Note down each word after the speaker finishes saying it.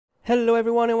Hello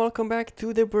everyone and welcome back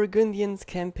to the Burgundians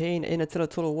campaign in Attila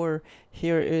Total War.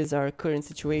 Here is our current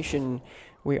situation.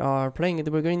 We are playing the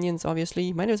Burgundians,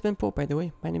 obviously. My name is Ben Pope, by the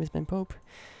way. My name is Ben Pope.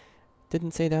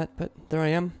 Didn't say that, but there I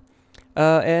am.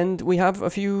 And we have a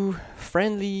few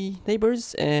friendly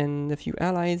neighbors and a few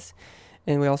allies.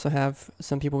 And we also have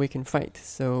some people we can fight.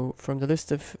 So from the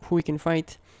list of who we can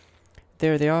fight,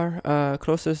 there they are.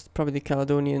 Closest, probably the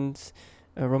Caledonians,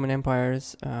 Roman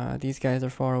empires. These guys are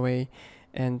far away.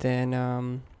 And then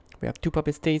we have two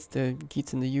puppet states, the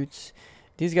Geats and the Utes.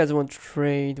 These guys won't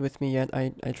trade with me yet.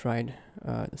 I tried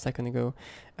a second ago.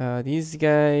 These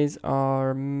guys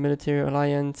are military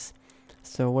alliance,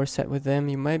 so we're set with them.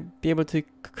 You might be able to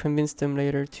convince them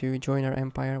later to join our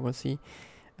empire. We'll see.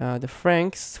 The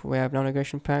Franks, we have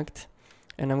non-aggression pact,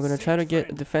 and I'm gonna try to get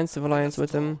a defensive alliance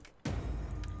with them.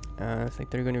 I think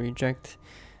they're gonna reject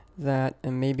that,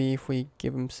 and maybe if we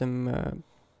give them some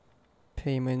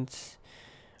payments.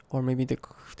 Or maybe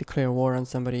declare war on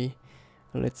somebody.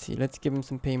 Let's see. Let's give him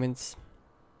some payments.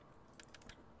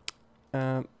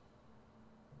 That's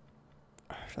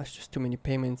just too many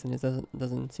payments, and it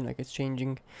doesn't seem like it's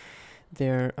changing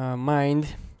their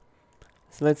mind.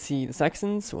 So let's see. The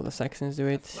Saxons. Well, the Saxons do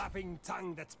it.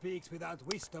 Tongue that speaks without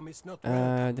wisdom is not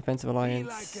defensive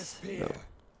alliance. So.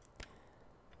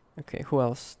 Okay. Who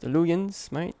else? The Luyans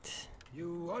might.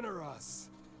 You honor us.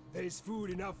 There is food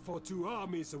enough for 2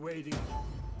 armies awaiting.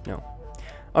 No.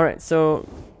 Alright, so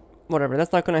whatever,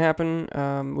 that's not gonna happen.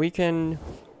 We can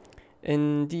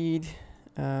indeed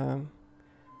I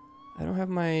don't have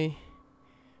my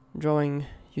drawing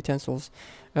utensils.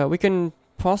 We can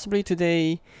possibly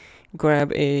today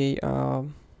grab a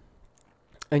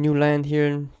new land here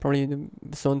in probably the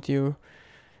Bisontio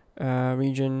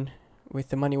region with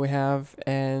the money we have,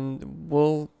 and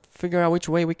we'll figure out which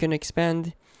way we can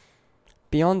expand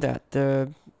beyond that.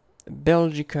 The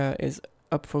Belgica is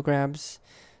up for grabs,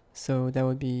 so that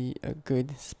would be a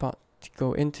good spot to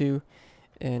go into.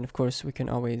 And of course we can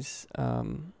always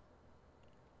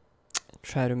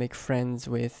try to make friends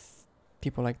with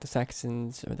people like the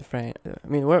Saxons or the I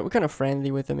mean, we're kind of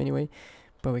friendly with them anyway,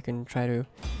 but we can try to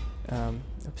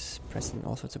oops, pressing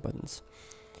all sorts of buttons,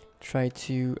 try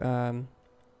to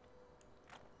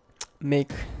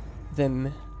make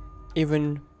them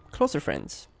even closer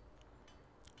friends.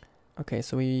 Okay,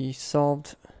 so we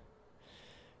solved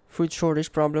food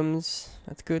shortage problems.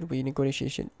 That's good. We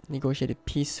negotiated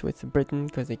peace with Britain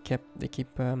because they keep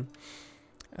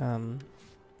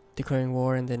declaring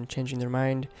war and then changing their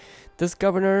mind. This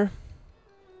governor,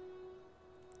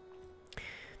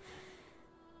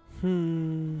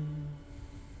 could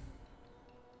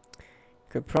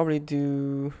probably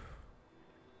do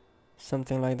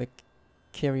something like the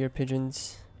carrier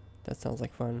pigeons. That sounds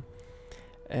like fun.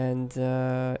 And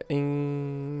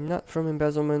not from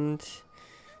embezzlement.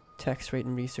 Tax rate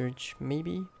and research,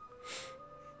 maybe.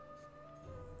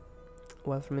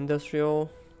 Well, from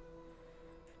industrial,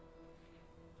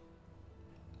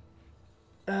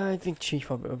 I think chief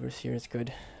of overseer is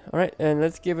good. All right, and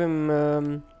let's give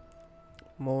him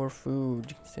more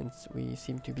food, since we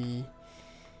seem to be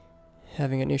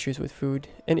having an issues with food.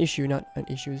 An issue, not an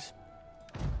issues.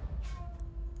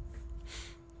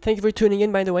 Thank you for tuning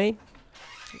in, by the way.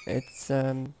 It's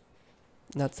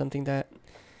not something that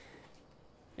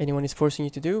anyone is forcing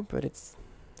you to do, but it's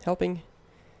helping,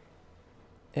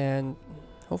 and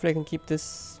hopefully I can keep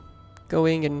this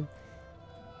going and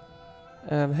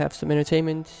have some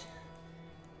entertainment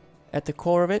at the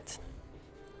core of it.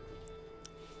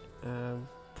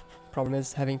 Problem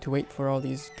is having to wait for all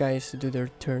these guys to do their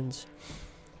turns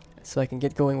so I can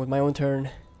get going with my own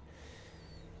turn.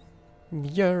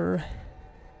 Yeah.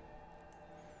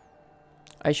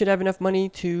 I should have enough money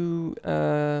to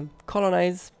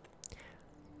colonize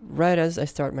right as I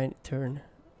start my turn,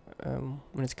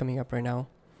 when it's coming up right now.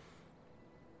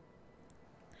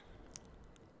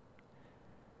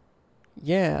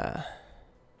 Yeah.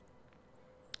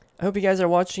 I hope you guys are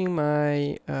watching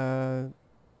my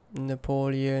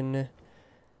Napoleon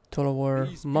Total War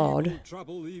mod.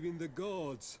 Trouble even the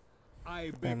gods. I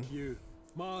beg you,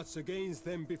 march against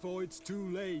them before it's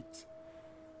too late.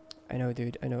 I know,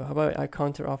 dude. I know. How about I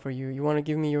counter offer you? You want to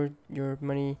give me your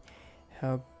money?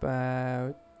 How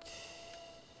about,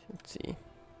 let's see,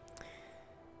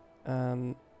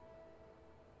 more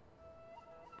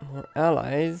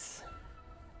allies.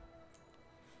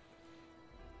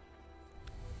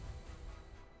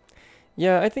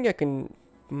 Yeah, I think I can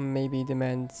maybe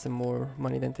demand some more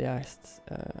money than they asked.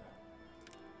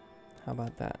 How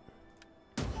about that?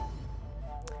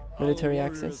 Military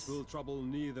access. Will trouble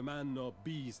neither man nor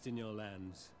beast in your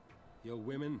lands. Your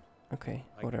women, Okay,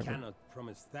 whatever. I cannot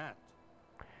promise that.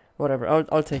 Whatever.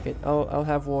 I'll take it. I'll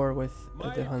have war with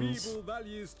My the Huns. people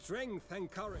value strength and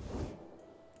courage.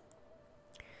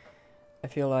 I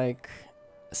feel like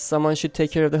someone should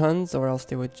take care of the Huns, or else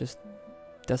they would just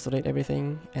desolate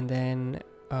everything, and then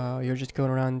you're just going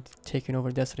around taking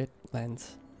over desolate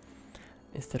lands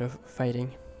instead of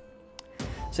fighting.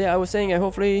 So yeah, I was saying,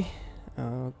 hopefully,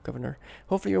 Governor,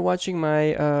 hopefully you're watching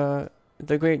my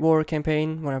the Great War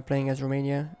campaign when I'm playing as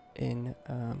Romania in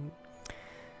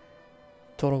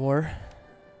Total War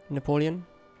Napoleon.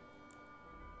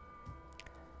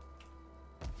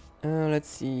 Let's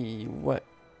see, what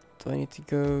do I need to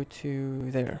go to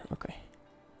there? Okay.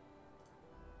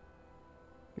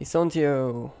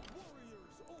 Visontio,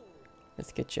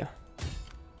 let's get ya.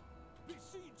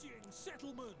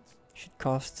 Should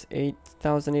cost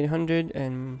 8,800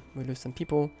 and we lose some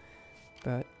people,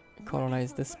 but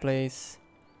colonize this place.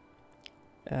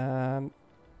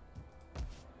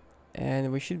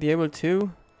 And we should be able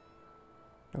to...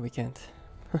 No, we can't.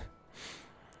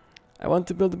 I want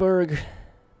to build the Burg.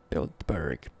 Build the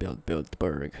Burg. Build the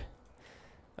Burg.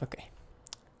 Okay.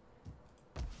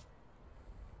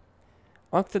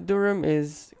 Octadurum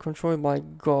is controlled by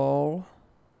Gaul.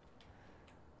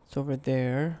 It's over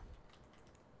there.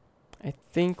 I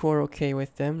think we're okay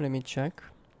with them. Let me check.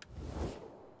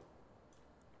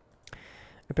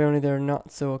 Apparently they're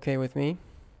not so okay with me.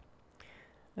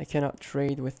 I cannot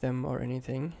trade with them or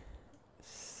anything.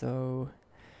 So...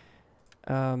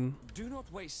 do not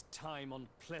waste time on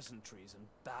pleasantries and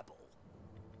babble.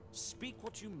 Speak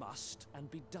what you must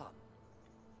and be done.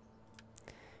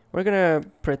 we're gonna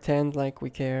pretend like we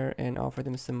care and offer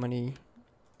them some money.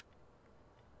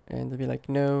 And they'll be like,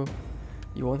 no,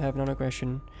 you won't have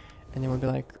non-aggression. And then we'll be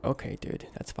like, okay, dude,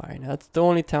 that's fine. That's the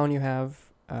only town you have.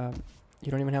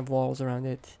 You don't even have walls around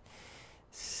it.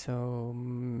 So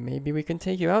maybe we can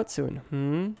take you out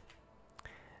soon.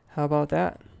 How about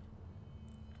that?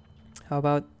 How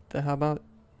about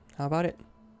it?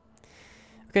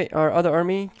 Okay, our other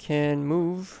army can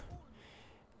move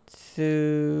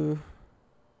to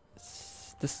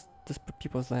this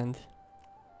people's land,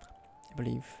 I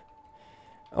believe.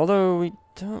 Although we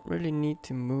don't really need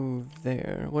to move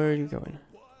there. Where are you going?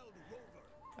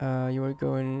 You are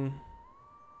going...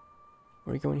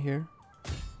 Were you going here?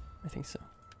 I think so.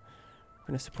 I'm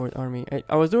gonna support army.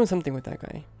 I was doing something with that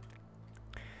guy.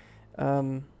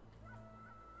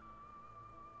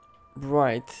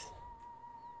 Right.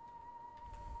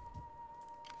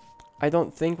 I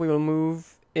don't think we will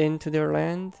move into their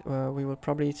land. We will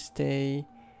probably stay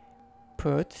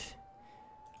put.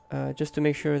 Just to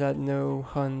make sure that no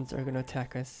Huns are gonna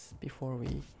attack us before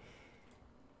we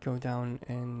go down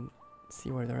and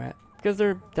see where they're at. Because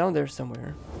they're down there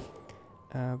somewhere.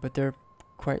 But they're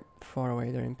quite far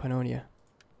away. They're in Pannonia.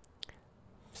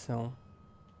 So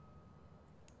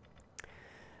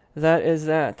that is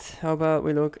that. How about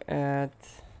we look at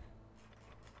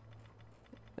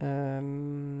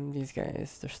these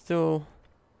guys? They're still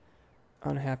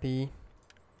unhappy.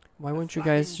 Why won't you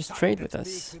guys just trade with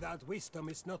us? Without wisdom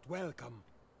is not welcome.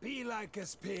 Be like a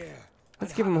spear.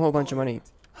 Let's give them a whole bunch of money.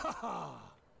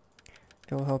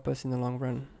 It will help us in the long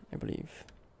run, I believe.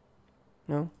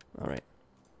 No? Alright.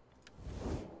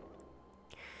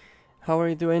 How are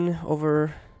you doing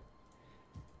over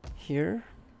here?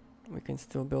 We can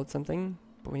still build something,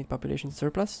 but we need population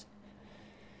surplus.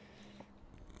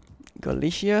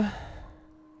 Galicia.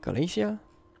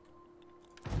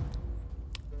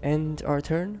 End our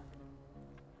turn.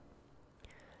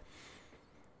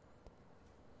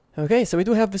 Okay, so we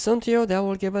do have Visontio. That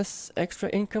will give us extra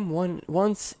income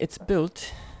once it's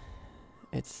built.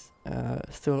 It's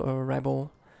still a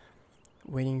rebel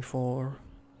waiting for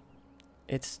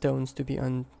its stones to be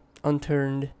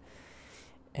unturned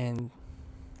and,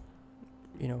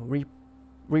 you know,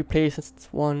 replace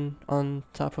one on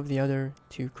top of the other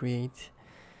to create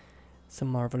some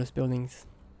marvelous buildings.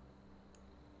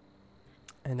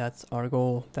 And that's our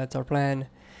goal. That's our plan.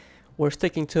 We're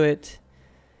sticking to it.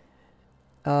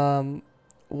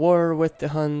 War with the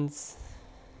Huns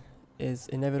is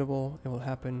inevitable. It will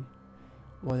happen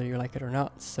whether you like it or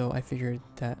not. So I figured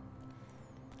that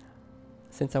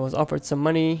since I was offered some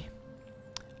money,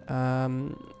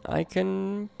 I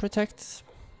can protect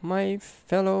my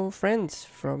fellow friends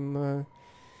from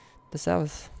the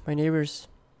south, my neighbors.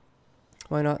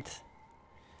 Why not?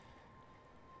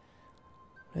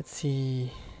 Let's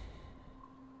see.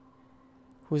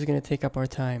 Who's gonna take up our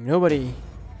time? Nobody.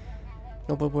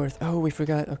 Noble birth. Oh, we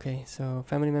forgot. Okay, so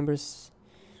family members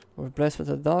were blessed with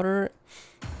a daughter.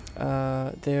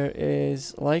 There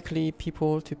is likely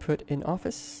people to put in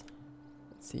office.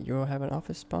 Let's see. You have an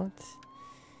office spot.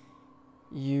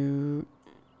 You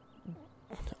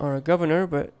are a governor,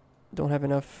 but don't have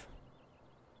enough.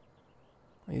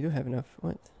 Oh, you do have enough.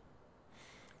 What?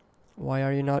 Why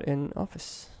are you not in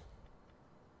office?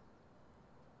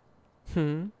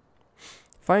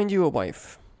 Find you a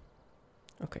wife.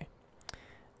 Okay.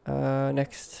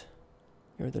 Next.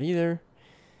 You're the leader.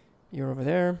 You're over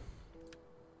there.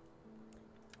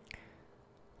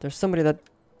 There's somebody that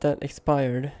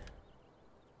expired,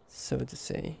 so to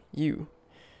say. You.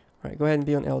 Alright, go ahead and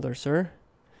be an elder, sir.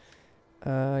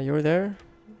 You're there.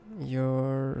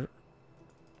 You're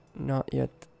not yet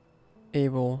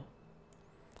able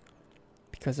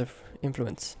because of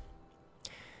influence.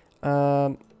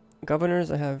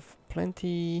 Governors, I have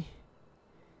plenty.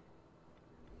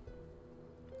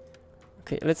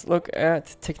 Okay, let's look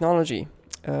at technology.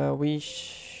 We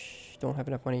don't have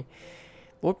enough money.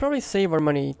 We'll probably save our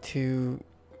money to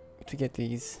get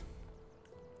these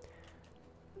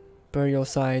burial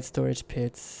sites, storage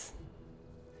pits.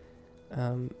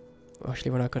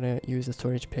 Actually, we're not gonna use the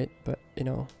storage pit, but you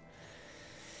know,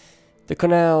 the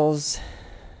canals,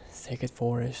 sacred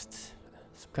forest,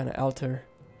 some kind of altar.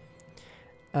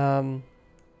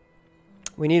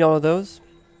 We need all of those,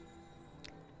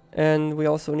 and we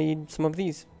also need some of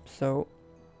these. So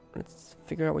let's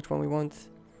figure out which one we want.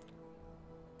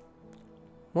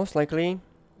 Most likely,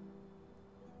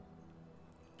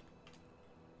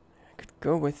 I could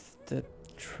go with the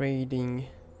trading.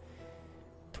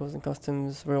 Tools and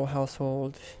customs, royal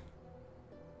household.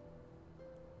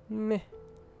 Meh.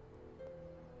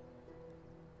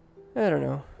 I don't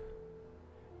know.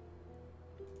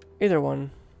 Either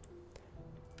one.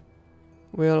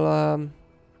 We'll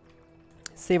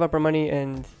save up our money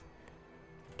and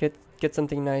get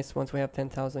something nice once we have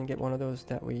 10,000. Get one of those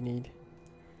that we need.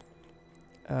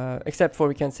 Except for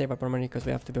we can't save up our money because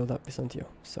we have to build up Byzantium.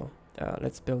 So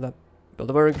let's build a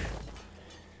burg.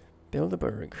 Build a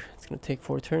burg. It's gonna take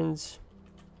 4 turns.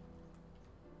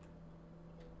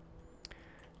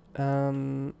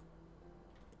 I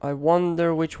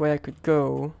wonder which way I could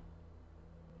go.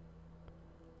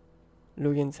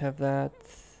 Lugians have that.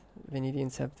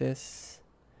 Venetians have this.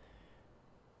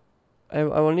 I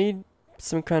will need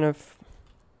some kind of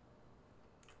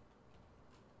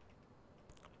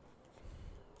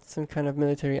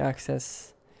military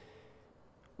access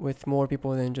with more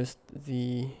people than just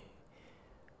the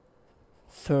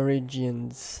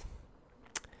Thuringians,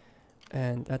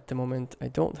 and at the moment I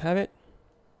don't have it.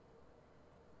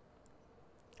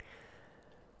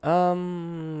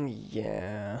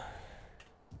 Yeah,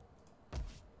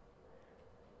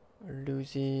 we're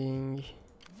losing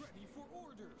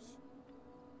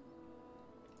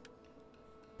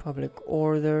public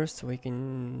order, so we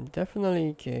can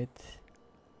definitely get.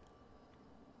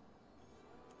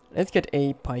 Let's get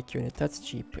a pike unit. That's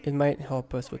cheap. It might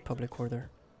help us with public order.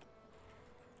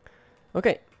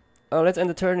 Okay, let's end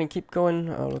the turn and keep going.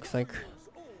 Looks like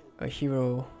a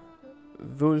hero,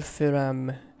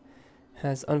 Wulfiram,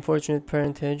 has unfortunate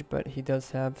parentage, but he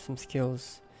does have some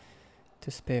skills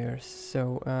to spare.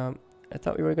 So I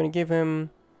thought we were going to give him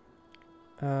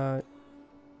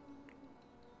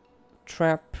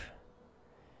trap,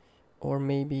 or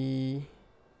maybe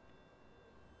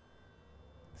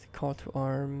call to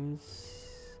arms.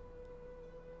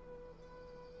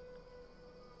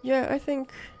 Yeah, I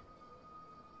think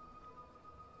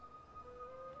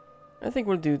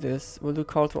we'll do this. We'll do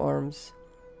call to arms,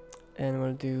 and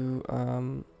we'll do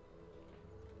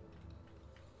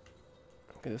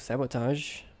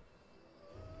sabotage.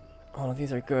 All of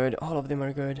these are good. All of them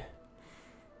are good.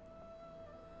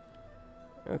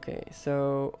 Okay,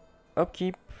 so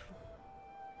upkeep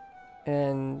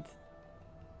and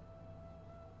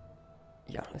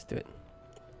yeah, let's do it.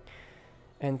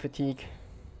 And fatigue,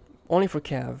 only for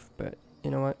Cav, but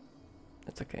you know what?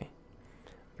 That's okay.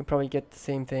 You can probably get the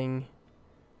same thing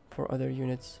for other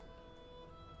units.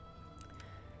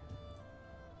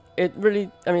 It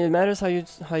really, I mean, it matters how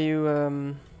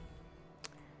you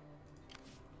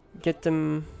get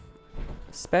them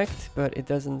spec'd, but it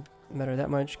doesn't matter that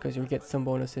much because you'll get some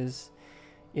bonuses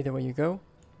either way you go.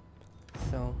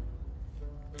 So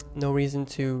no reason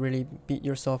to really beat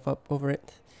yourself up over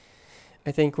it.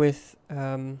 I think with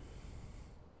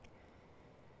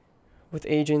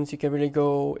agents you can really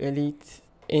go elite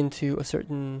into a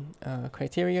certain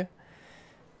criteria,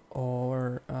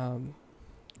 or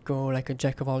go like a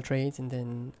jack of all trades and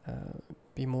then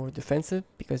be more defensive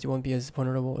because you won't be as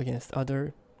vulnerable against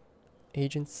other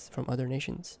agents from other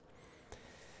nations.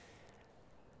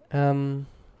 But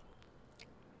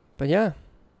yeah,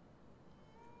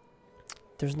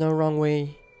 there's no wrong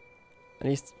way, at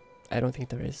least I don't think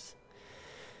there is.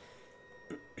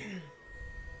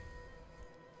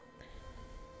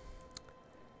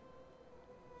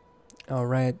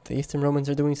 Alright, the Eastern Romans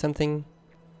are doing something.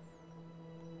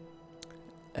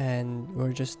 And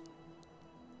we're just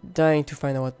dying to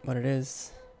find out what it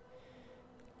is.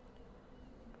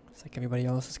 It's like everybody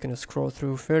else is gonna scroll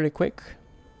through fairly quick.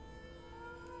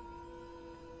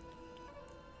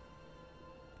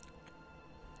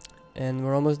 And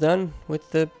we're almost done with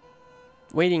the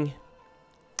waiting.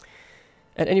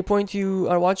 At any point you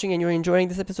are watching and you're enjoying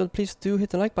this episode, please do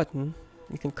hit the like button.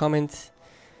 You can comment.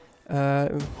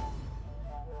 We're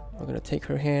gonna take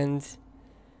her hand.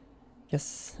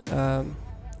 Yes.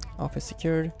 Office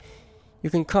secured. You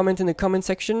can comment in the comment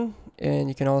section, and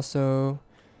you can also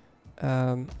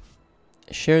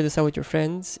share this out with your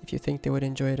friends if you think they would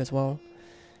enjoy it as well.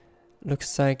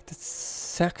 Looks like the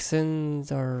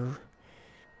Saxons are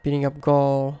beating up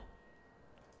Gaul,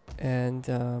 and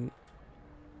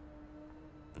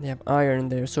they have iron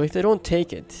there, so if they don't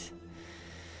take it,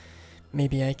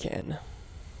 maybe I can.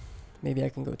 Maybe I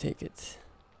can go take it.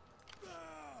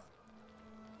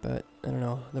 But, I don't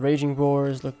know. The Raging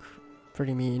Boars look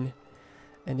pretty mean.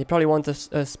 And they probably want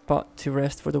a spot to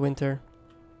rest for the winter.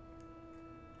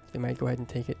 They might go ahead and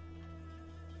take it.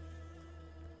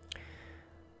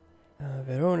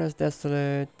 Verona's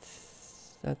desolate.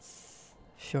 That's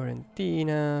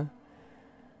Fiorentina.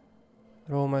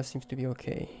 Roma seems to be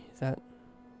okay. Is that...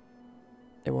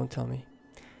 It won't tell me.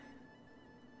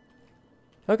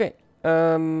 Okay.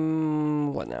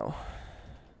 What now?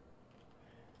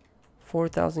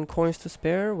 4,000 coins to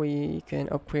spare. We can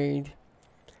upgrade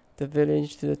the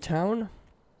village to the town.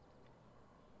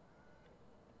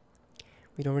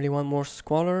 We don't really want more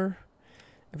squalor.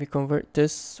 If we convert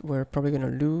this, we're probably gonna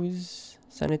lose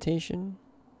sanitation.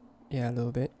 Yeah, a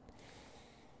little bit.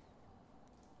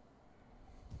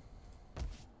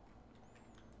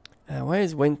 Why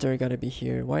is winter gotta be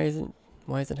here? Why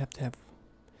does it have to have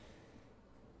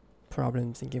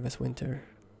problems and give us winter?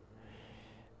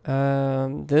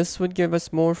 This would give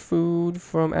us more food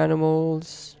from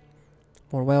animals,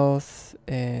 more wealth,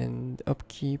 and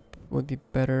upkeep would be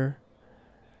better.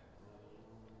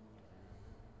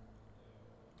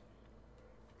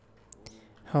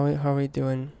 How are we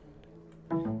doing?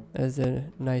 As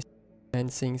a nice man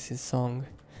sings his song.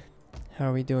 How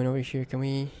are we doing over here? Can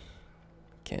we?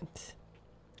 Can't.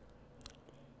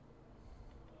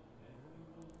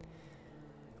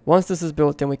 Once this is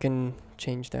built, then we can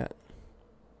change that.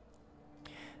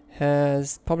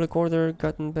 Has public order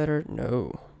gotten better?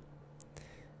 No,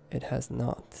 it has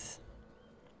not.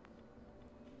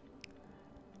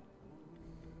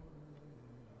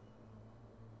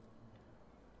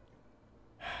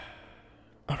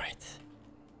 All right.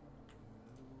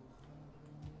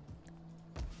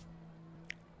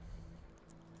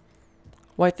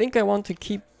 Well, I think I want to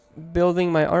keep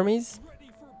building my armies,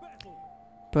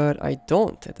 but I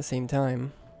don't at the same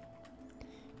time.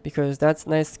 Because that's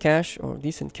nice cash, or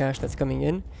decent cash that's coming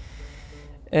in.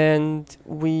 And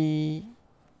we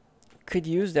could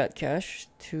use that cash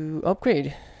to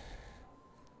upgrade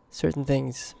certain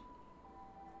things.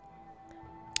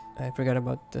 I forgot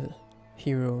about the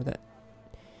hero that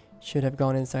should have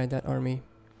gone inside that army.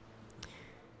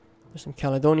 There's some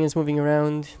Caledonians moving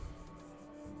around.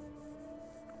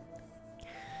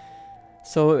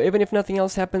 So even if nothing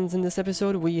else happens in this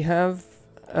episode, we have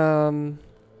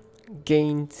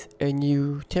gained a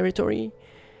new territory.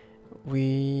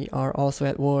 We are also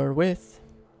at war with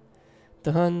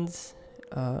the Huns.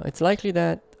 It's likely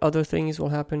that other things will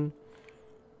happen.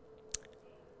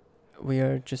 We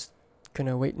are just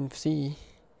gonna wait and see.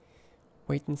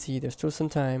 Wait and see. There's still some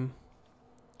time.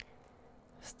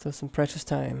 Still some precious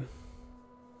time.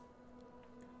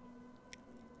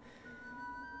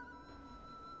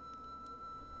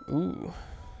 Ooh.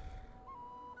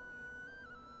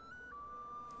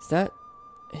 Is that...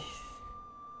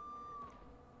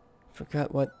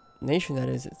 Forgot what nation that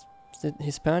is. Is it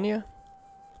Hispania?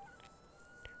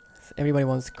 Everybody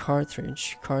wants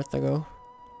Carthage. Carthago.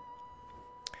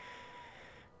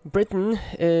 Britain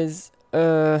is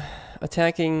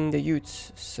attacking the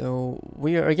Utes. So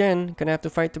we are again gonna have to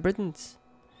fight the Britons.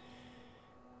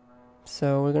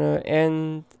 So we're gonna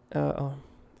end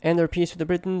our peace with the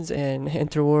Britons and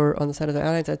enter war on the side of the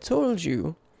Allies. I told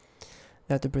you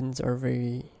that the Britons are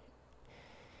very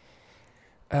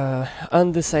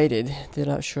undecided. They're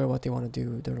not sure what they want to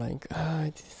do. They're like,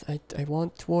 I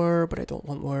want war, but I don't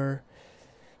want war.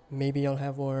 Maybe I'll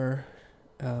have war.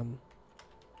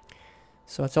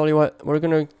 So I tell you what, we're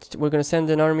gonna send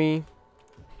an army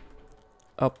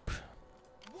up.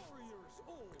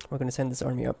 We're gonna send this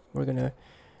army up. We're gonna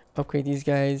upgrade these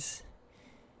guys.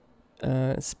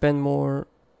 Spend more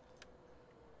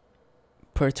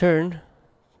per turn,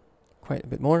 quite a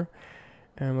bit more,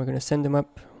 and we're gonna send them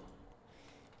up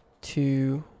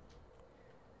to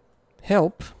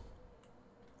help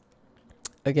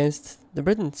against the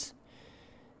Britons.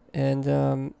 And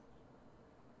in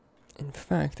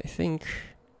fact, I think,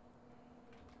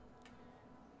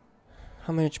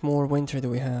 how much more winter do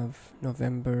we have?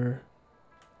 November.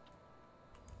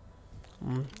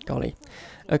 Golly.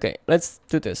 Okay, let's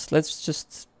do this. Let's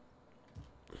just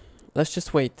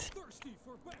wait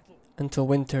until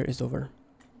winter is over.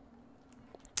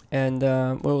 And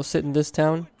we'll sit in this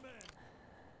town.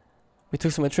 We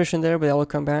took some attrition there, but that will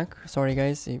come back. Sorry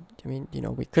guys, I mean, you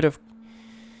know, we could have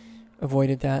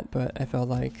avoided that, but I felt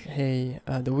like, hey,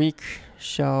 the weak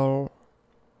shall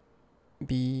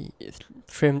be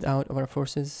trimmed out of our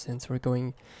forces since we're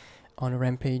going on a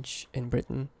rampage in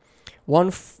Britain.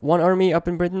 One army up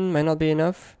in Britain might not be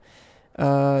enough.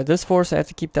 This force I have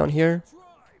to keep down here.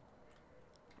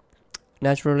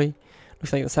 Naturally.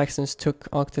 Looks like the Saxons took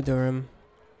Octodurham.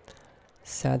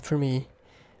 Sad for me.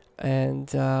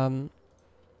 And I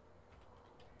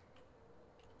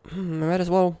might as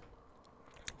well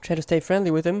try to stay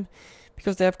friendly with them,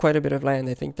 because they have quite a bit of land.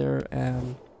 I think they're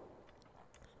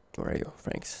where are you?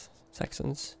 Franks,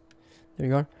 Saxons. There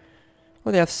you are.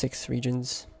 Well, they have 6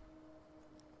 regions.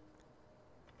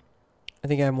 I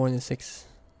think I have more than 6.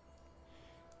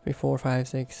 3, 4, 5,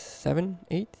 6, 7,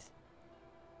 8.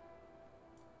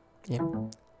 Yeah.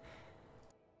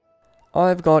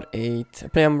 I've got 8.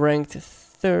 I'm ranked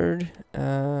 3rd.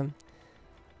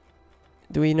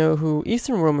 Do we know who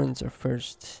Eastern Romans are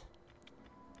first?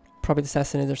 Probably the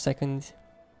Sassanids are second.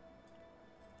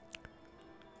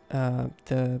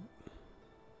 The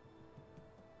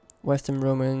Western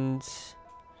Romans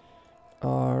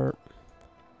are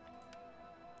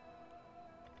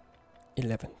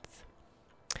 11th.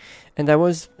 And that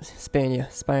was Spain.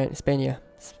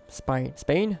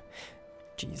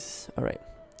 Jeez. Alright.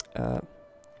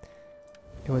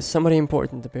 It was somebody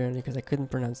important apparently, because I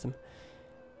couldn't pronounce them.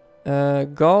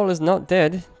 Gaul is not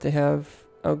dead. They have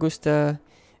Augusta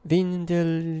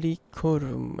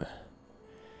Vindelicorum.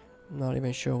 I'm not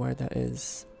even sure where that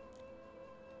is.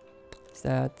 Is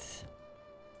that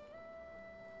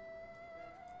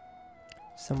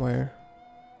somewhere?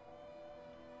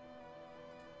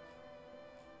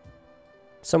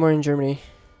 Somewhere in Germany.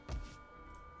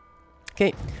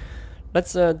 Okay,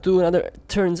 let's do another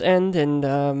turn's end, and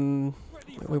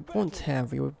we won't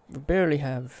have. We barely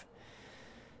have.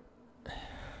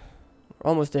 We're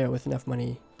almost there with enough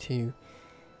money to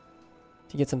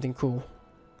get something cool.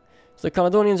 So the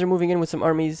Caledonians are moving in with some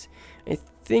armies. I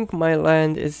think my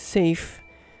land is safe.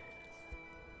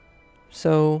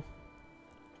 So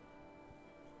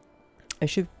I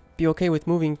should be okay with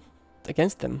moving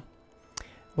against them.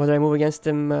 Whether I move against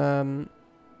them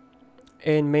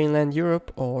in mainland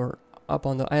Europe or up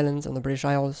on the islands, on the British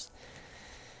Isles.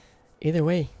 Either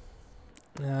way,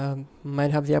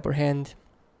 might have the upper hand.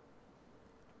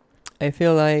 I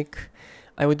feel like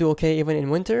I would do okay even in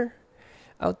winter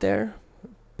out there,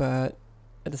 but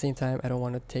at the same time I don't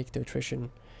want to take the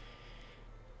attrition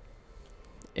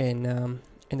in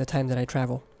the time that I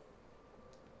travel.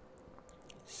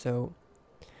 So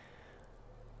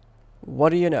what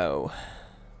do you know?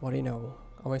 What do you know?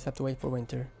 Always have to wait for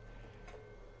winter.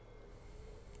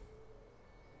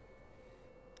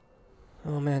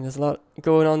 Oh man, there's a lot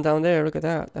going on down there. Look at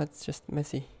that. That's just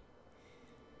messy.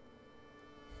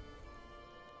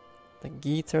 The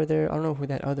Geats are there. I don't know who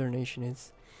that other nation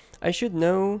is. I should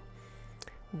know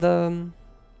the,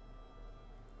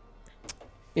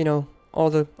 you know,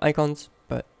 all the icons,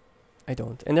 but I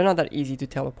don't. And they're not that easy to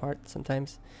tell apart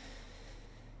sometimes.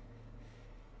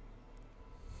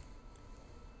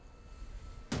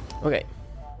 Okay,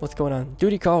 what's going on?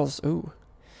 Duty calls. Ooh.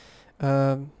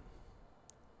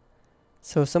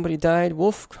 So somebody died.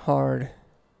 Wolfhard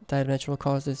died of natural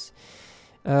causes.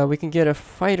 We can get a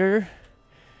fighter.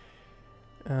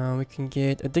 We can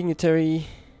get a dignitary.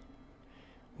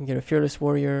 We can get a fearless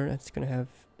warrior. That's gonna have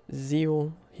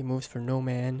zeal. He moves for no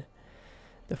man.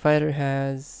 The fighter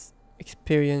has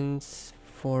experience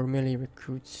for melee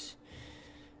recruits.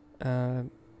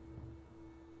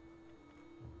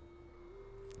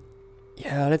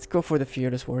 Yeah, let's go for the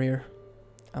fearless warrior.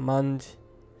 Amand.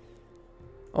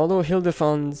 Although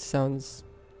Hildefand sounds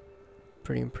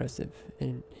pretty impressive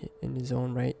in his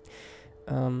own right.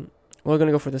 We're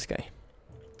gonna go for this guy.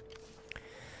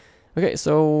 Okay,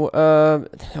 so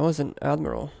that was an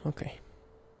admiral. Okay,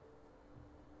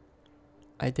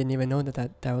 I didn't even know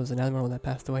that was an admiral that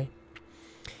passed away.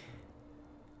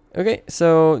 Okay,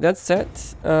 so that's set.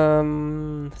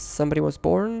 Somebody was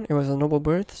born. It was a noble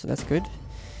birth, so that's good.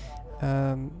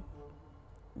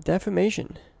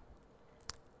 Defamation.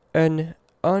 An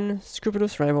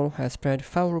unscrupulous rival has spread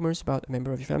foul rumors about a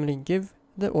member of your family. Give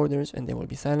the orders and they will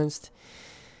be silenced.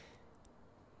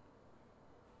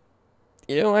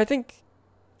 You know, I think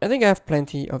I have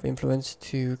plenty of influence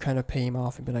to kind of pay him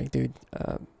off and be like, dude,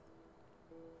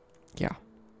 yeah.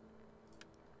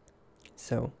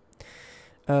 So,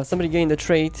 somebody gained a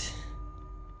trait.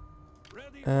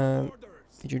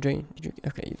 Did you gain? Did you?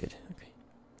 Okay, you did. Okay.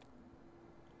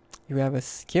 You have a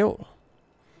skill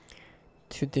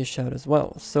to dish out as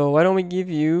well. So why don't we give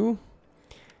you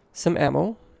some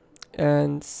ammo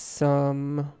and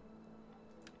some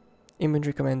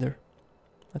infantry commander?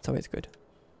 That's always good.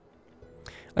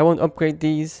 I won't upgrade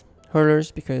these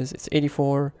hurlers because it's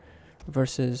 84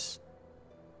 versus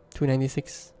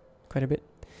 296. Quite a bit.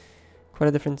 Quite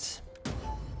a difference.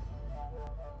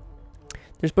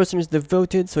 This person is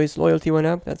devoted, so his loyalty went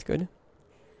up. That's good.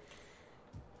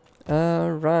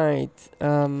 Alright.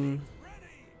 The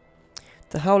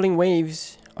Howling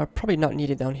Waves are probably not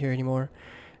needed down here anymore.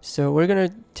 So we're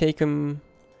gonna take them.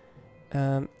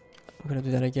 I'm gonna do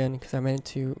that again because I meant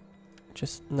to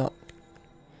just not.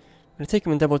 I'm gonna take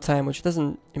them in double time, which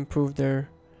doesn't improve their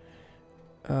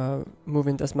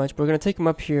movement as much. But we're gonna take them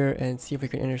up here and see if we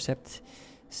can intercept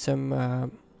some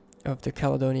of the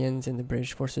Caledonians and the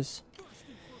British forces.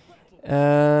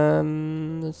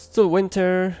 It's still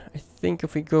winter. I think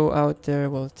if we go out there,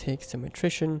 we'll take some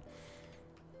attrition.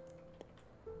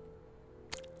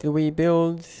 Did we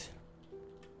build?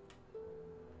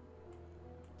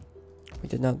 We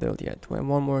did not build yet. We have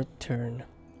one more turn.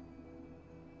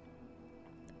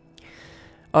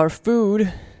 Our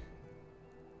food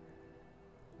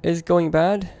is going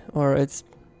bad, or it's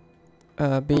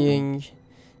being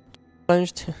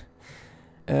challenged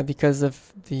because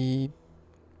of the.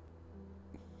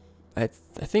 I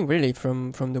think really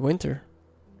from the winter.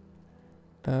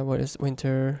 What is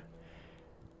winter?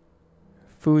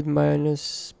 Food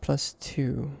minus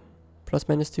 +2. Plus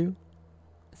 -2?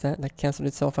 Is that like cancelled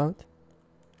itself out?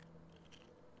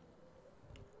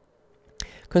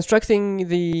 Constructing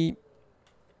the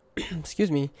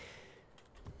excuse me.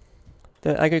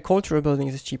 The agricultural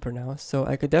buildings is cheaper now, so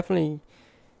I could definitely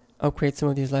upgrade some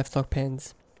of these livestock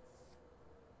pens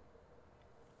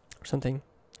or something.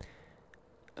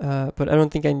 But I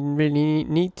don't think I really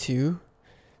need to.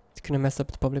 It's gonna mess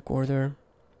up the public order.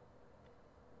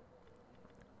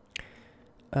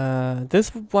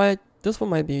 This one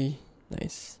might be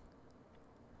nice.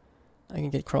 I can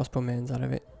get crossbowmans out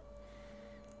of it.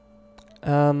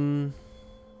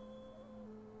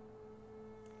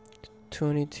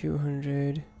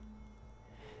 2200.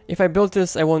 If I build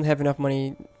this, I won't have enough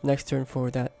money next turn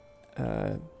for that.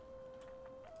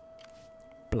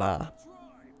 Blah.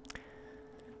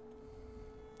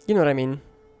 You know what I mean.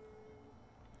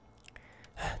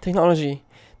 Technology.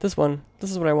 This one.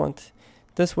 This is what I want.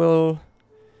 This will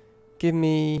give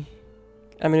me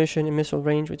ammunition and missile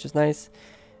range, which is nice.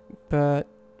 But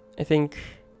I think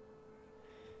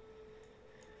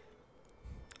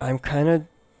I'm kind of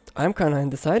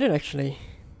undecided actually.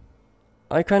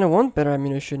 I kind of want better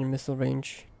ammunition and missile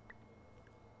range.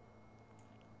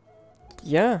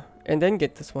 Yeah, and then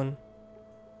get this one.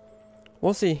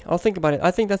 We'll see. I'll think about it.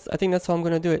 I think that's how I'm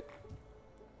gonna do it.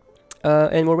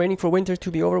 And we're waiting for winter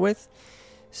to be over with.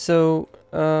 So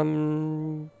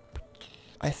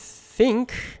I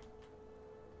think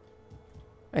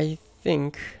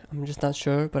I'm just not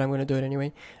sure, but I'm gonna do it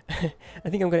anyway. I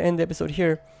think I'm gonna end the episode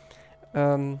here.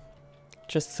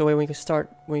 Just so when we can start,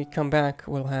 when we come back,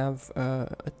 we'll have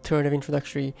a turn of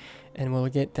introductory, and we'll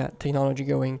get that technology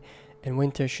going. And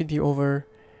winter should be over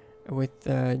with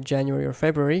January or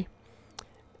February.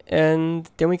 And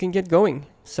then we can get going.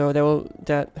 So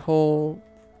that whole,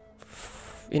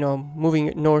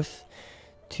 moving north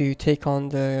to take on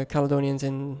the Caledonians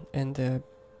and the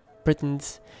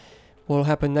Britons will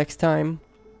happen next time.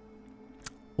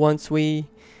 Once we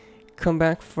come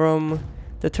back from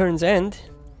the turn's end,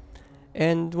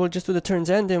 and we'll just do the turn's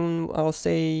end, and I'll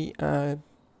say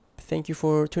thank you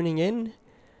for tuning in.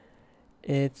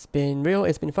 It's been real.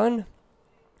 It's been fun.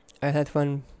 I had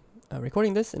fun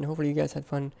recording this, and hopefully you guys had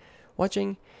fun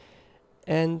watching,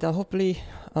 and I'll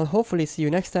hopefully see you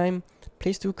next time.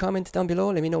 Please do comment down below,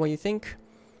 let me know what you think.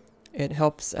 It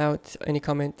helps out.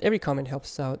 Every comment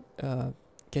helps out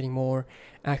getting more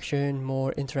action,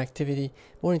 more interactivity,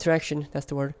 more interaction, that's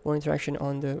the word, more interaction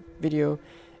on the video,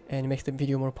 and it makes the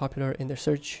video more popular in the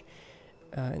search,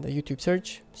 in the YouTube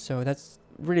search. So that's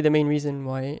really the main reason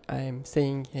why I'm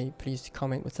saying, hey, please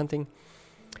comment with something.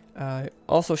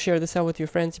 Also share this out with your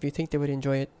friends if you think they would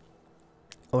enjoy it,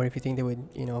 or if you think they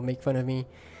would, make fun of me.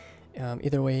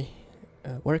 Either way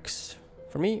works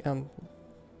for me.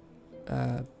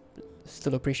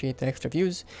 still appreciate the extra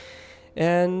views.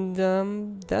 And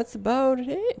that's about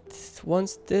it.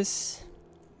 Once this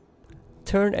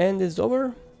turn end is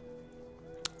over,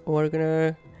 we're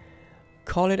gonna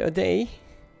call it a day.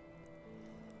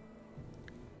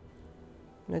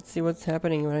 Let's see what's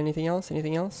happening. Or anything else?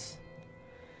 Anything else?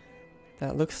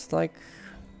 That looks like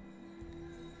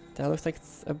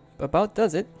it's about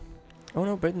does it. Oh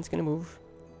no, Britain's gonna move.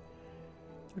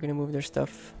 They're gonna move their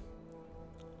stuff.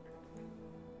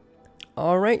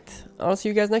 Alright, I'll see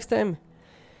you guys next time.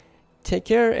 Take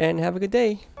care and have a good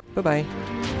day. Bye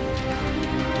bye.